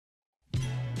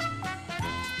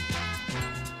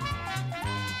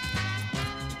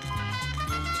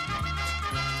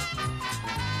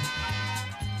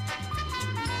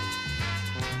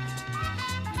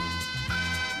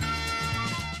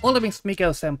Hola mis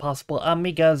amigos and possible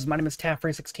amigas, my name is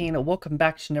Taffrey16, welcome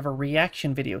back to another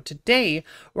reaction video. Today,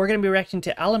 we're going to be reacting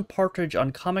to Alan Partridge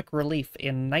on Comic Relief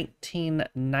in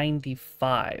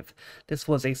 1995. This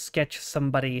was a sketch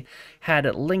somebody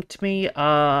had linked me.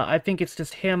 I think it's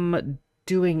just him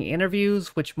doing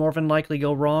interviews, which more than likely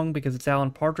go wrong because it's Alan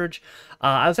Partridge.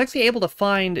 I was actually able to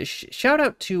find, shout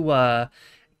out to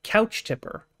Couch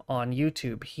Tipper on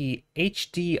YouTube. He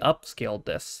HD upscaled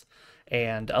this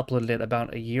and uploaded it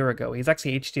about a year ago. He's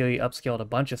actually HD upscaled a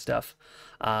bunch of stuff.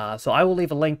 So I will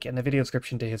leave a link in the video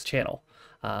description to his channel,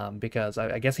 because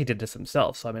I guess he did this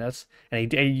himself. So I mean,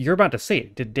 you're about to see it.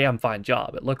 He did a damn fine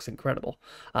job. It looks incredible.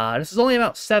 This is only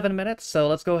about 7 minutes, so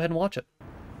let's go ahead and watch it.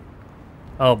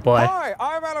 Oh boy. Hi,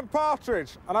 I'm Alan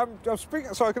Partridge, and I'm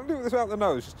speaking. Sorry, I can do this without the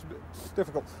nose. It's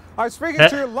difficult. I'm speaking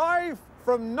to you live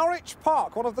from Norwich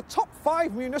Park, one of the top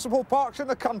 5 municipal parks in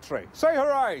the country. Say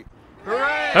hooray!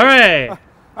 Hooray! Hooray!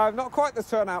 Not quite the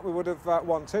turnout we would have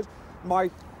wanted.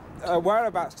 My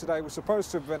whereabouts today was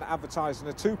supposed to have been advertised in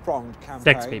a two-pronged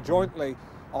campaign, jointly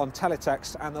on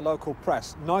teletext and the local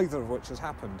press, neither of which has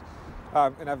happened.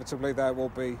 Inevitably, there will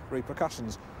be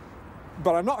repercussions.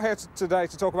 But I'm not here today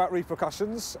to talk about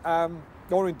repercussions,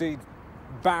 or indeed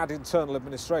bad internal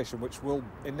administration, which will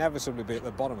inevitably be at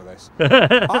the bottom of this.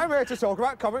 I'm here to talk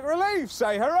about Comic Relief.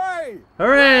 Say hooray!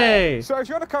 Hooray! So if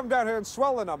you want to come down here and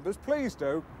swell the numbers, please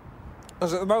do,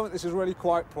 because at the moment this is really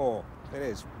quite poor. It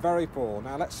is very poor.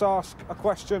 Now let's ask a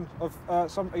question of a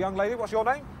young lady. What's your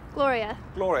name? Gloria.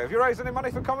 Gloria. Have you raised any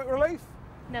money for Comic Relief?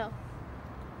 No.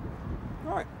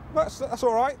 Right. That's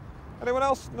all right. Anyone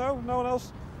else? No. No one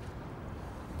else.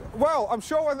 Well, I'm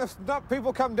sure when the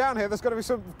people come down here, there's going to be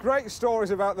some great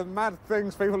stories about the mad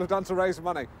things people have done to raise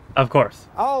money. Of course.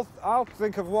 I'll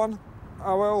think of one.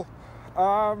 I will.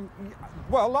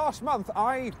 Well, last month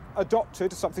I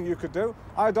adopted something you could do.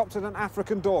 I adopted an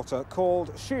African daughter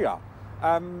called Shia.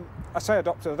 I say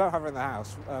adopted, I don't have her in the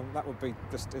house. That would be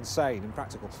just insane,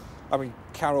 impractical. I mean,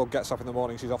 Carol gets up in the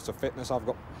morning, she's off to fitness. I've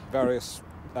got various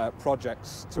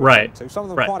projects to attend to. Some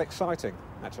of them quite exciting,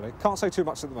 actually. Can't say too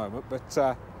much at the moment,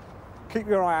 but keep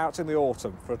your eye out in the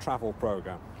autumn for a travel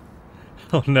programme.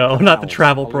 Oh no, not the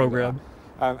travel programme.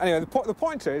 Anyway, the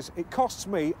point is, it costs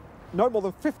me no more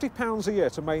than £50 a year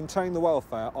to maintain the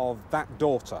welfare of that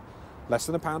daughter. Less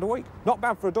than £1 a week. Not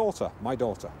bad for a daughter, my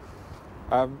daughter.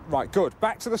 Right, good.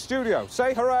 Back to the studio.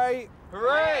 Say hooray!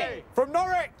 Hooray! From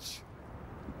Norwich!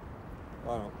 I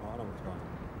don't know what's going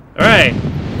on. Hooray!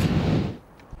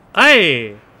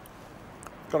 Aye!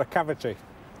 Got a cavity.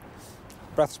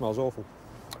 Breath smells awful.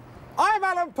 I'm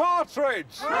Alan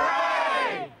Partridge!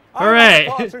 Hooray! Hooray!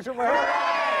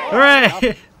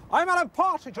 Hooray! I'm Alan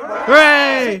Partridge!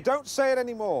 Hooray! Don't say it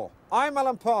anymore. I'm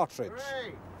Alan Partridge.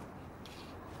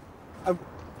 Hooray!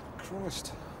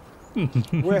 Christ.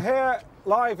 We're here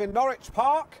live in Norwich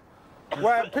Park,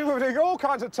 where people are doing all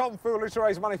kinds of tomfoolery to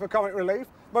raise money for Comic Relief.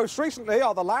 Most recently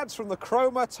are the lads from the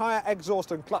Chroma Tyre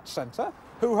Exhaust and Clutch Centre,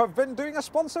 who have been doing a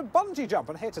sponsored bungee jump,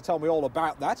 and here to tell me all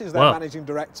about that is their managing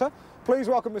director. Please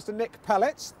welcome Mr. Nick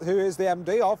Pellets, who is the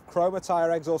MD of Chroma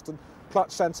Tyre Exhaust and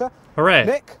Clutch Centre. Hooray!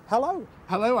 Nick, hello.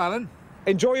 Hello, Alan.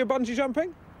 Enjoy your bungee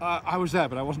jumping? I was there,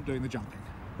 but I wasn't doing the jumping.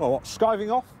 Well, what, skiving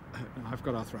off? No, I've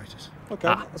got arthritis.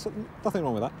 Okay, nothing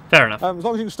wrong with that. Fair enough. As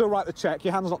long as you can still write the cheque,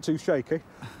 your hand's not too shaky.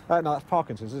 No, that's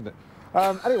Parkinson's, isn't it?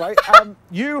 Anyway,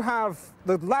 you have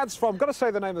the lads from, got to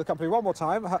say the name of the company one more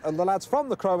time, the lads from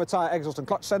the Chroma Tyre Exhaust and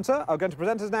Clutch Centre are going to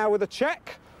present us now with a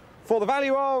cheque for the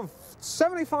value of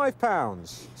 £75.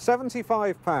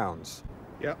 £75.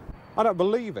 Yep. I don't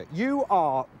believe it. You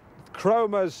are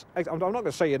Chroma's, I'm not going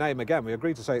to say your name again, we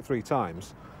agreed to say it 3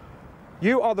 times.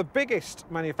 You are the biggest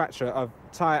manufacturer of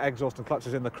tyre exhaust and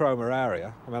clutches in the Chroma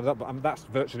area. I mean, that's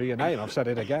virtually your name, I've said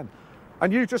it again.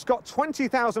 And you've just got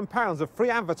 £20,000 of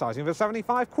free advertising for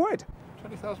 75 quid.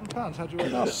 £20,000, how'd you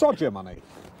work Now, that? sod your money.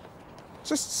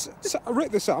 Just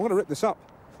rip this up, I'm going to rip this up.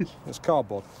 It's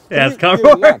cardboard. Yeah, it's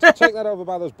cardboard. Take that over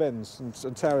by those bins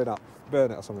and tear it up,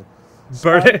 burn it or something.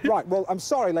 Burn it? Right, well, I'm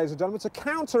sorry, ladies and gentlemen, to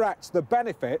counteract the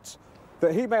benefit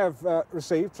that he may have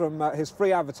received from his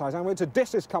free advertising, I'm going to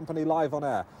diss his company live on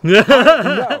air.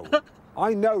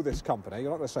 I know this company,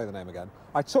 you're not going to say the name again.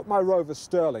 I took my Rover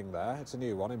Sterling there, it's a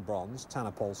new one in bronze, tan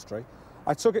upholstery.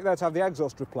 I took it there to have the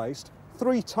exhaust replaced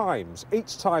 3 times.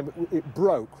 Each time it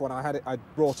broke when I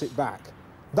brought it back.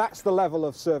 That's the level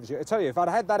of service. I tell you, if I'd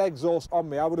had that exhaust on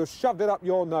me, I would have shoved it up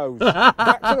your nose.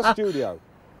 Back to the studio.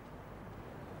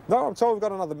 No, I'm told we've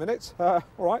got another minute. All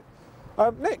right.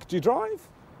 Nick, do you drive?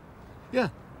 Yeah.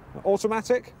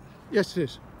 Automatic? Yes, it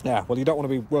is. Yeah, well, you don't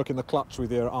want to be working the clutch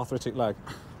with your arthritic leg.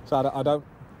 So I don't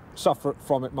suffer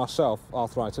from it myself,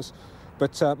 arthritis.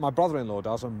 But my brother-in-law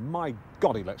does, and my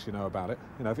God, he lets you know about it.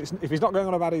 You know, if he's not going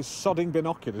on about his sodding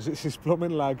binoculars, it's his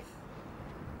plumbing leg.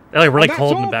 They're like really And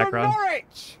cold in the that's all background. from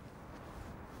Norwich!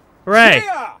 Hooray!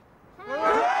 Cheer!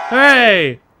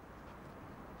 Hooray!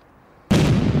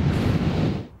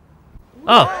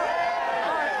 Oh,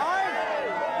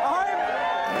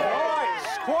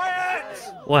 Right, quiet!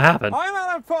 what happened? I'm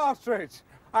Alan Partridge,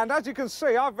 and as you can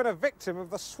see, I've been a victim of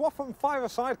the Swaffham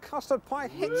Five-a-Side Custard Pie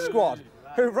Hit Squad,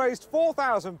 who've raised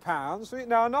 £4,000.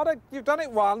 No, you've done it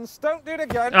once, don't do it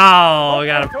again. Oh, I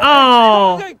got him.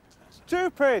 Oh!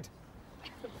 Stupid!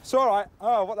 It's all right.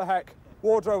 Oh, what the heck.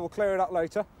 Wardrobe will clear it up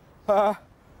later.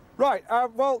 Right,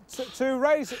 well, to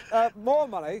raise more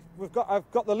money,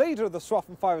 I've got the leader of the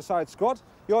Swaffham Five-a-Side Squad.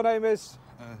 Your name is?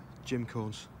 Jim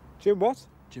Corns. Jim what?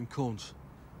 Jim Corns.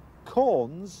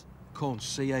 Corns? Corns,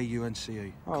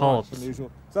 C-A-U-N-C-E. Oh, Corns. that's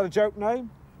unusual. Is that a joke name?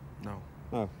 No.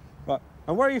 No. Right.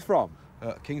 And where are you from?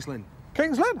 Kings Lynn.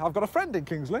 Kings Lynn. I've got a friend in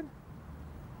Kings Lynn.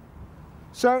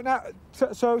 So now,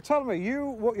 so tell me,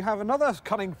 you have another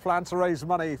cunning plan to raise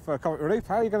money for Comic Relief.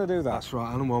 How are you going to do that? That's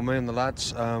right, Alan. Well, me and the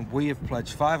lads, we have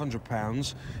pledged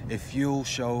 £500 if you'll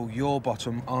show your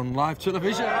bottom on live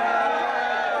television.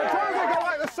 I don't think I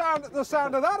like the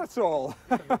sound of that at all.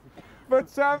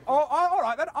 But all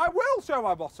right then, I will show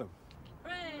my bottom.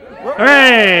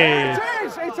 Hooray! It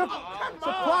is. It's a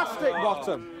plastic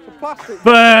bottom. It's a plastic.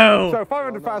 Boo! So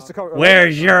 £500 to Comic Relief.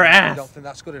 Where's your I don't ass? think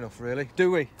that's good enough, really.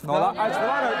 Do we? Well, I don't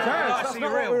care. That's see not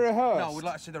the what real. we rehearsed. No, we'd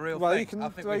like to see the real Well, thing. you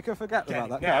can forget about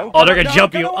that. now. No. Oh, they're gonna No,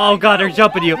 jump get you. away, Oh god, no, they're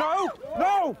jumping you.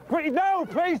 No, please, no,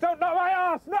 please don't knock my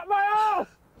ass. Knock my ass.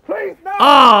 Please, no.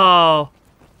 Oh!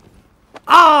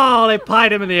 Oh, they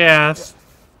pied him in the ass.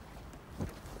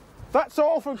 That's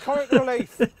all from Comic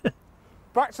Relief.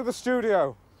 Back to the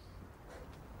studio.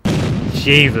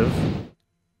 Jesus.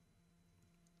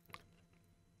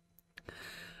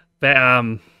 But,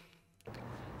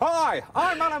 Hi,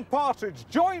 I'm Alan Partridge.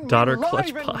 Join me Daughter live clutch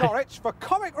in pie. Norwich for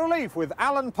Comic Relief with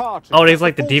Alan Partridge. Oh, he's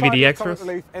like the Full-time DVD Comic extras?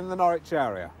 Relief in the Norwich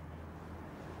area.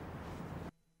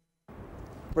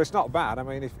 But it's not bad. I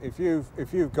mean, if you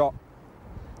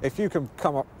can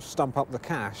stump up the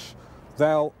cash,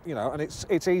 they'll, you know, and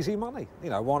it's easy money.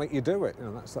 You know, why don't you do it? You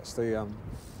know, that's the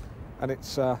and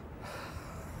it's.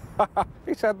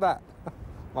 He said that.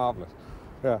 Marvellous.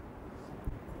 Yeah.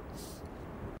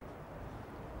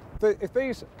 Can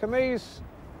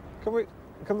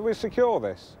we secure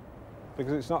this?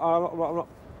 Because it's not.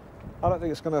 I don't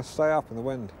think it's going to stay up in the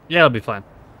wind. yeah, it'll be fine.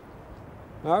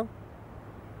 No.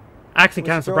 Actually, We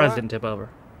kind of secure surprised that? it didn't tip over.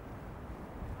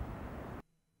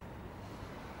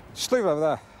 Just leave it over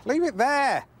there. Leave it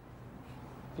there.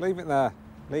 Leave it there.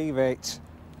 Leave it.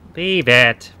 Leave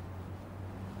it.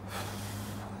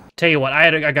 Tell you what,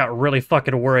 I got really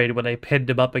fucking worried when they pinned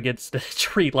him up against a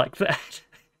tree like that.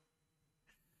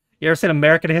 You ever seen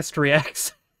American History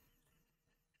X?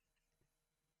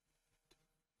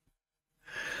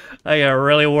 I got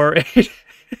really worried.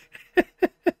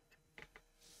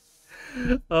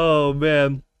 Oh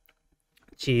man,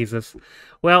 Jesus.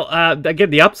 Well, again,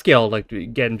 the upscale, like,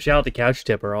 again, shout out to Couch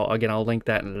Tipper. I'll link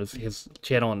that in his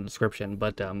channel in the description.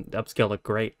 But the upscale looked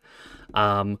great.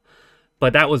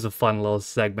 But that was a fun little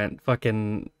segment.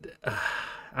 Fucking,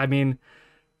 I mean,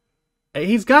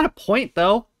 he's got a point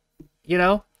though. You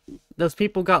know, those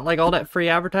people got like all that free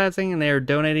advertising and they're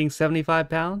donating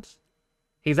 £75.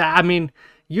 I mean,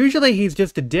 usually he's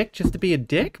just a dick just to be a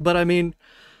dick. But I mean,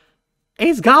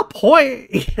 he's got a point.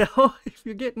 You know, if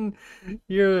you're getting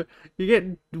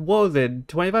what was it,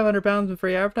 £2,500 in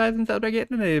free advertising that they're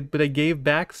getting, but they gave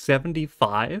back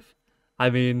 75.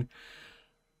 I mean.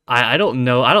 I don't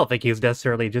know. I don't think he's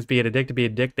necessarily just being a dick to be a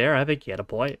dick there. I think he had a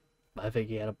point.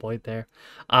 There.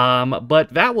 But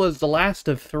that was the last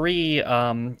of 3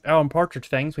 Alan Partridge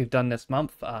things we've done this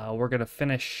month. We're going to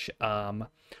finish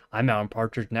I'm Alan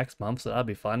Partridge next month, so that'll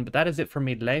be fun. But that is it for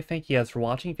me today. Thank you guys for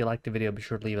watching. If you liked the video, be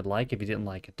sure to leave a like. If you didn't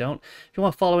like it, don't. If you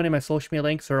want to follow any of my social media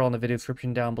links, they're all in the video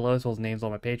description down below, as well as names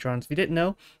on my Patrons. If you didn't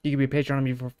know, you can be a patron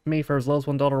on me for as low as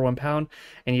 $1 or £1,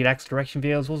 and you get access to direction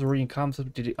videos, as well as reading comments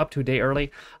up to a day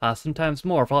early, sometimes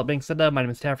more. For all that being said, my name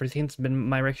is Tafford. This has been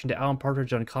my reaction to Alan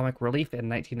Partridge on Comic Relief in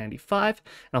 1995,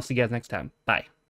 and I'll see you guys next time. Bye.